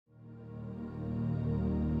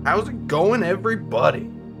How's it going, everybody?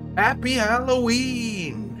 Happy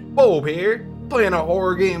Halloween! Bobe here, playing a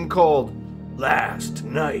horror game called Last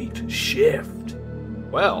Night Shift.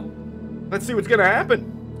 Well, let's see what's gonna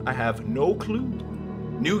happen. I have no clue.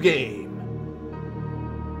 New game.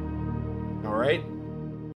 Alright.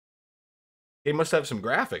 It must have some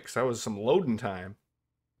graphics. That was some loading time.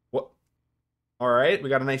 What? Alright, we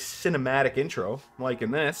got a nice cinematic intro. I'm liking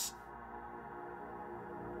this.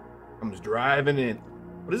 Comes driving in.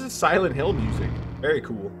 What is this Silent Hill music? Very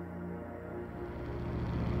cool.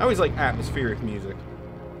 I always like atmospheric music.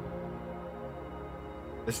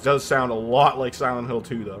 This does sound a lot like Silent Hill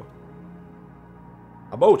 2, though.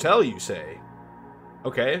 A motel, you say?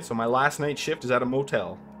 Okay, so my last night shift is at a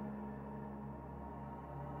motel.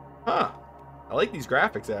 Huh. I like these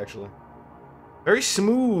graphics, actually. Very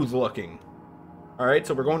smooth looking. Alright,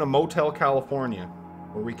 so we're going to Motel California,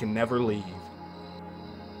 where we can never leave.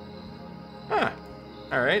 Huh.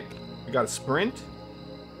 Alright. We got a sprint.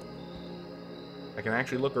 I can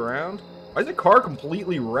actually look around. Why is the car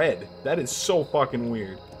completely red? That is so fucking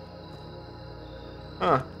weird.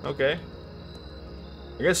 Huh. Okay.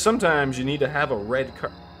 I guess sometimes you need to have a red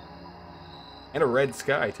car. And a red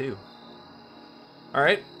sky, too.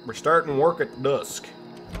 Alright. We're starting work at dusk.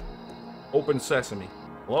 Open sesame.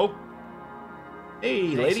 Hello? Hey,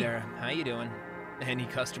 lady. Hey, Sarah. How you doing? Any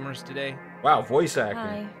customers today? Wow, voice acting.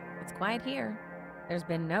 Hi. It's quiet here. There's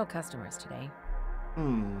been no customers today.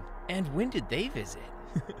 And when did they visit?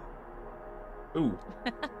 Ooh.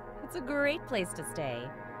 It's a great place to stay.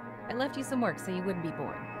 I left you some work so you wouldn't be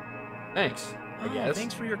bored. Thanks, I guess.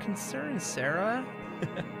 Thanks for your concern, Sarah.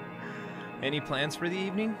 Any plans for the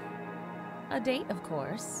evening? A date, of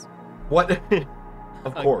course. What?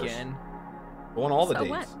 Of course. Again? Go on all the So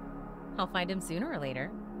dates. what? I'll find him sooner or later.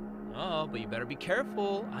 Oh, but you better be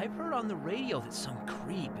careful. I've heard on the radio that some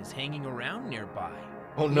creep is hanging around nearby.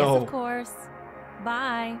 Oh no. Yes, of course.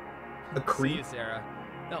 Bye. A See creep? you, Sarah.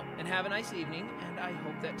 No, and have a nice evening, and I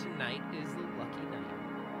hope that tonight is the lucky night.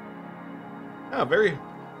 Oh,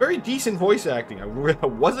 very decent voice acting. I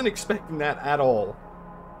wasn't expecting that at all.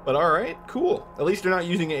 But alright, cool. At least they're not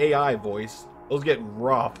using AI voice. Those get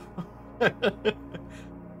rough.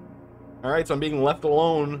 Alright, so I'm being left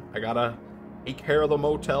alone. I gotta take care of the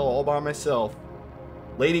motel all by myself.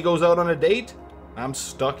 Lady goes out on a date. I'm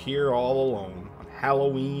stuck here all alone on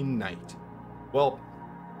Halloween night. Well,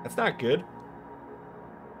 that's not good.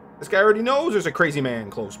 This guy already knows there's a crazy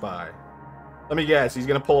man close by. Let me guess, he's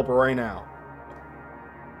gonna pull up right now.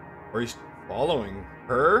 Or he's following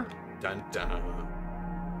her? Dun dun.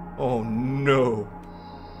 Oh no.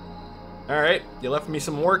 Alright, you left me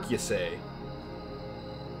some work, you say.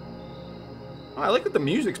 Oh, I like that the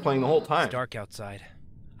music's playing the whole time. It's dark outside.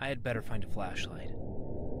 I had better find a flashlight.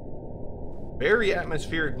 Very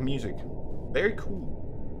atmospheric music. Very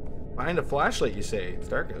cool. Find a flashlight, you say. It's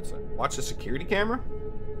dark outside. Watch the security camera?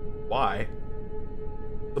 Why?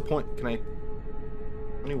 What's the point? Can I...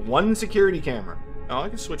 Only one security camera. Oh, I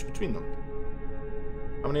can switch between them.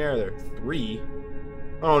 How many are there? 3?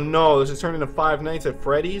 Oh no, this is turning into Five Nights at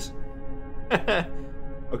Freddy's?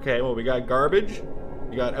 Okay, well, we got garbage.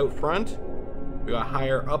 We got out front. We got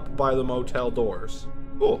higher up by the motel doors.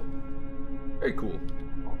 Cool. Very cool.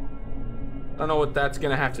 I don't know what that's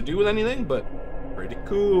gonna have to do with anything, but pretty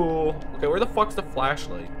cool. Okay, where the fuck's the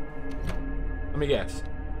flashlight? Let me guess.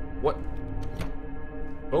 What?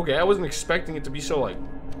 Okay, I wasn't expecting it to be so, like,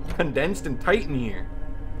 condensed and tight in here.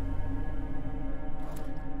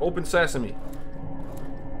 Open sesame.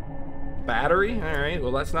 Battery? Alright,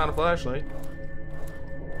 well, that's not a flashlight.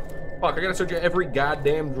 Fuck, I gotta search every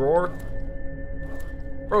goddamn drawer.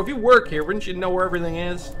 Bro, if you work here, wouldn't you know where everything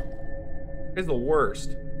is? It's the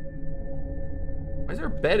worst. Why is there a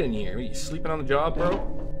bed in here? Are you sleeping on the job,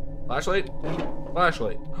 bro? Flashlight?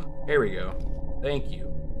 Flashlight. Here we go. Thank you.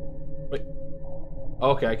 Wait.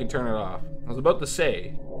 Okay, I can turn it off. I was about to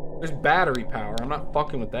say, there's battery power. I'm not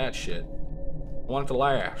fucking with that shit. I want it to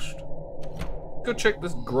last. Go check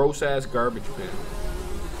this gross-ass garbage bin.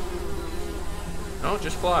 No, it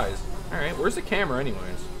just flies. Alright, where's the camera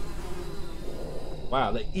anyways?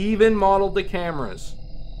 Wow, they even modeled the cameras.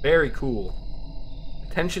 Very cool.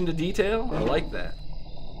 Attention to detail? I like that.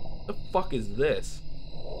 What the fuck is this?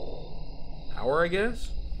 Tower, I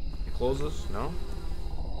guess? Can you close this? No?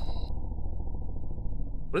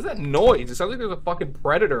 What is that noise? It sounds like there's a fucking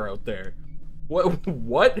predator out there. What?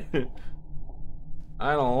 What?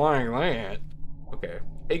 I don't like that. Okay.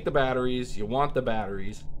 Take the batteries. You want the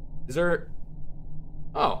batteries. Is there...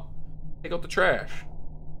 Oh. Take out the trash.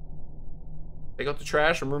 Take out the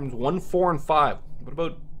trash from rooms 1, 4, and 5. What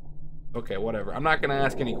about... Okay, whatever. I'm not gonna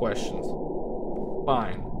ask any questions.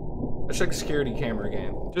 Fine. Let's check the security camera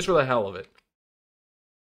again. Just for the hell of it.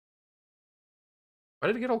 Why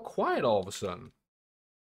did it get all quiet all of a sudden?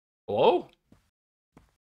 Hello?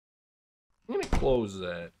 I'm gonna close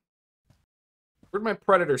that. Where'd my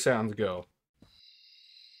predator sounds go?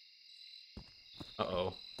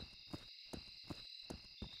 Uh-oh.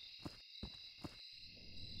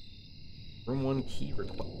 Room 1 key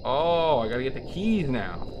request. Oh, I gotta get the keys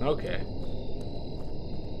now. Okay.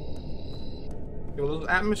 Okay, well, those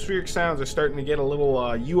atmospheric sounds are starting to get a little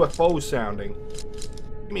UFO sounding.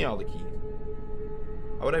 Give me all the keys.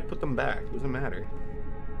 Why would I put them back? Doesn't matter.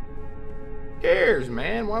 Who cares,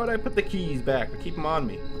 man? Why would I put the keys back? I keep them on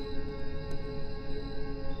me.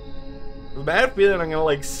 I have a bad feeling I'm gonna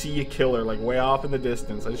like see a killer like way off in the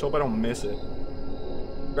distance. I just hope I don't miss it.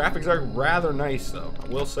 Graphics are rather nice though, I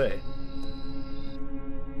will say.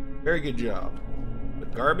 Very good job. The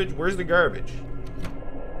garbage? Where's the garbage?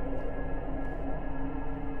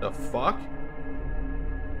 The fuck?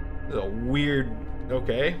 This is a weird...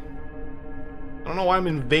 Okay. I don't know why I'm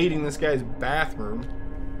invading this guy's bathroom.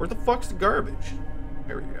 Where the fuck's the garbage?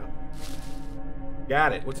 There we go.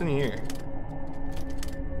 Got it. What's in here?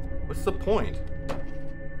 What's the point?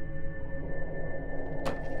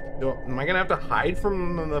 Am I gonna have to hide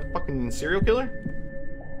from the fucking serial killer?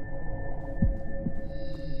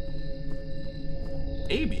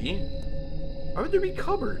 Maybe. Why would there be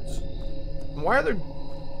cupboards? And why are there...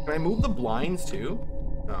 Can I move the blinds too?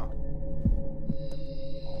 No.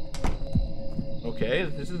 Okay,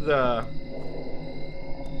 this is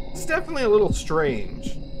it's definitely a little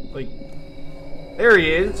strange. Like, there he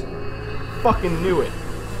is. Fucking knew it.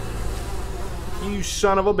 You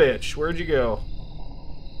son of a bitch. Where'd you go?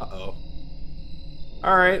 Uh-oh.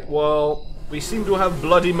 Alright, well, we seem to have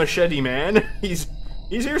Bloody Machete Man. He's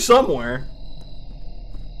here somewhere.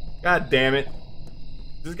 God damn it.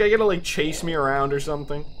 Is this guy gonna like chase me around or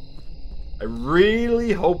something? I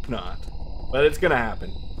really hope not. But it's gonna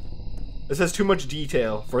happen. This has too much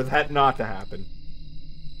detail for that not to happen.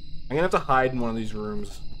 I'm gonna have to hide in one of these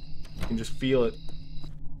rooms. You can just feel it.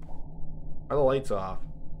 Are the lights off?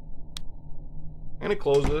 I'm gonna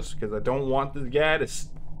close this because I don't want this guy to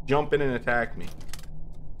jump in and attack me.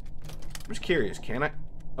 I'm just curious, can I?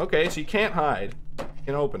 Okay, so you can't hide. You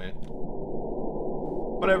can open it.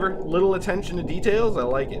 Whatever, little attention to details, I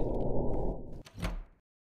like it.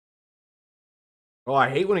 Oh,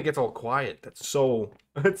 I hate when it gets all quiet. That's so...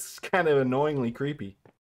 It's kind of annoyingly creepy.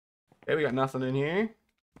 Okay, we got nothing in here.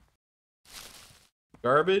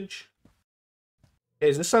 Garbage. Hey,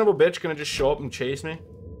 is this son of a bitch gonna just show up and chase me?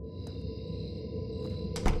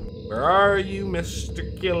 Where are you,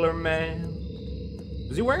 Mr. Killer Man?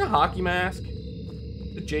 Is he wearing a hockey mask?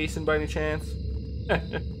 Is it Jason by any chance?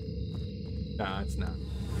 Nah, it's not.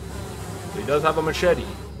 But he does have a machete.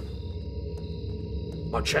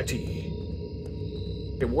 Machete.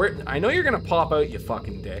 Okay, where? I know you're gonna pop out, you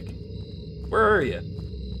fucking dick. Where are you?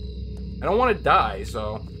 I don't want to die,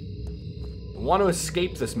 so I want to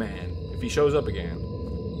escape this man if he shows up again.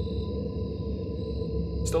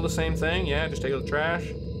 Still the same thing? Yeah, just take out the trash.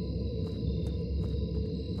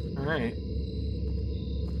 Alright.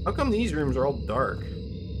 How come these rooms are all dark?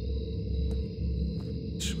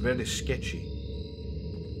 It's very sketchy.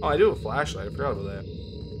 Oh, I do have a flashlight. I forgot about that.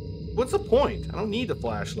 What's the point? I don't need the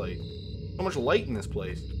flashlight. So much light in this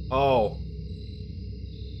place. Oh.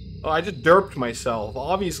 Oh, I just derped myself.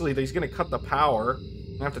 Obviously, he's gonna cut the power.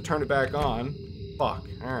 I have to turn it back on. Fuck.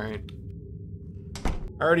 Alright.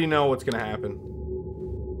 I already know what's gonna happen.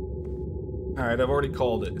 Alright, I've already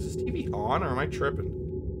called it. Is this TV on, or am I tripping?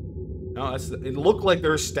 No, it looked like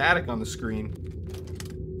there was static on the screen.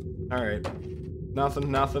 Alright.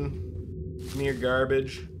 Nothing. Give me your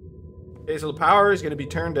garbage. Okay, so the power is gonna be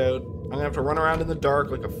turned out. I'm gonna have to run around in the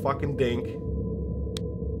dark like a fucking dink.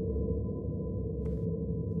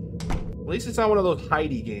 At least it's not one of those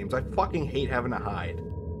hidey games. I fucking hate having to hide.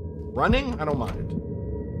 Running? I don't mind.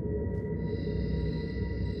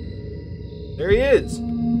 There he is!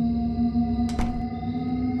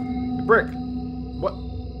 The brick. What?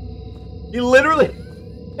 He literally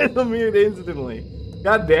disappeared instantly.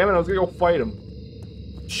 God damn it, I was gonna go fight him.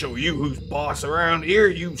 Show you who's boss around here,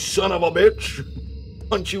 you son of a bitch.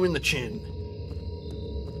 Punch you in the chin.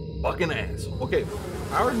 Fucking ass. Okay,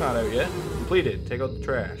 power's not out yet. Completed. Take out the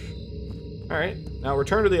trash. Alright, now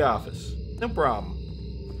return to the office. No problem.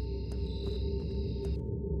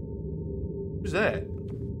 Who's that?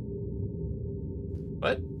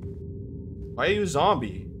 What? Why are you a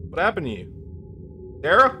zombie? What happened to you?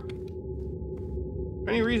 Sarah?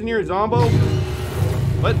 Any reason you're a zombo?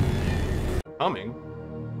 What? Coming?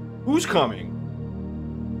 Who's coming?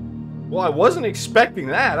 Well, I wasn't expecting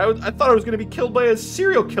that. I thought I was going to be killed by a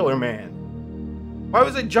serial killer man. Why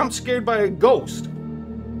was I jump scared by a ghost?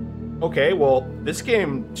 Okay, well, this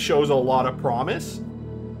game shows a lot of promise.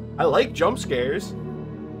 I like jump scares.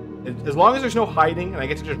 As long as there's no hiding and I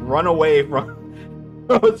get to just run away from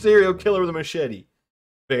a serial killer with a machete.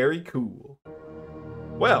 Very cool.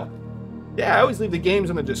 Well, yeah, I always leave the games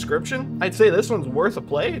in the description. I'd say this one's worth a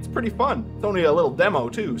play. It's pretty fun. It's only a little demo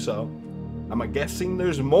too, so I'm guessing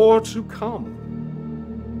there's more to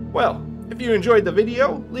come. Well, if you enjoyed the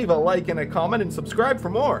video, leave a like and a comment and subscribe for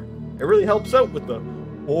more. It really helps out with the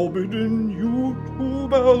Forbidden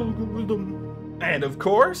YouTube algorithm. And of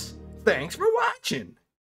course, thanks for watching.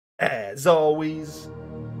 As always,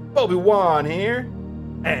 Bobe-Wan here,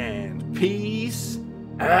 and peace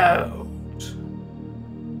out.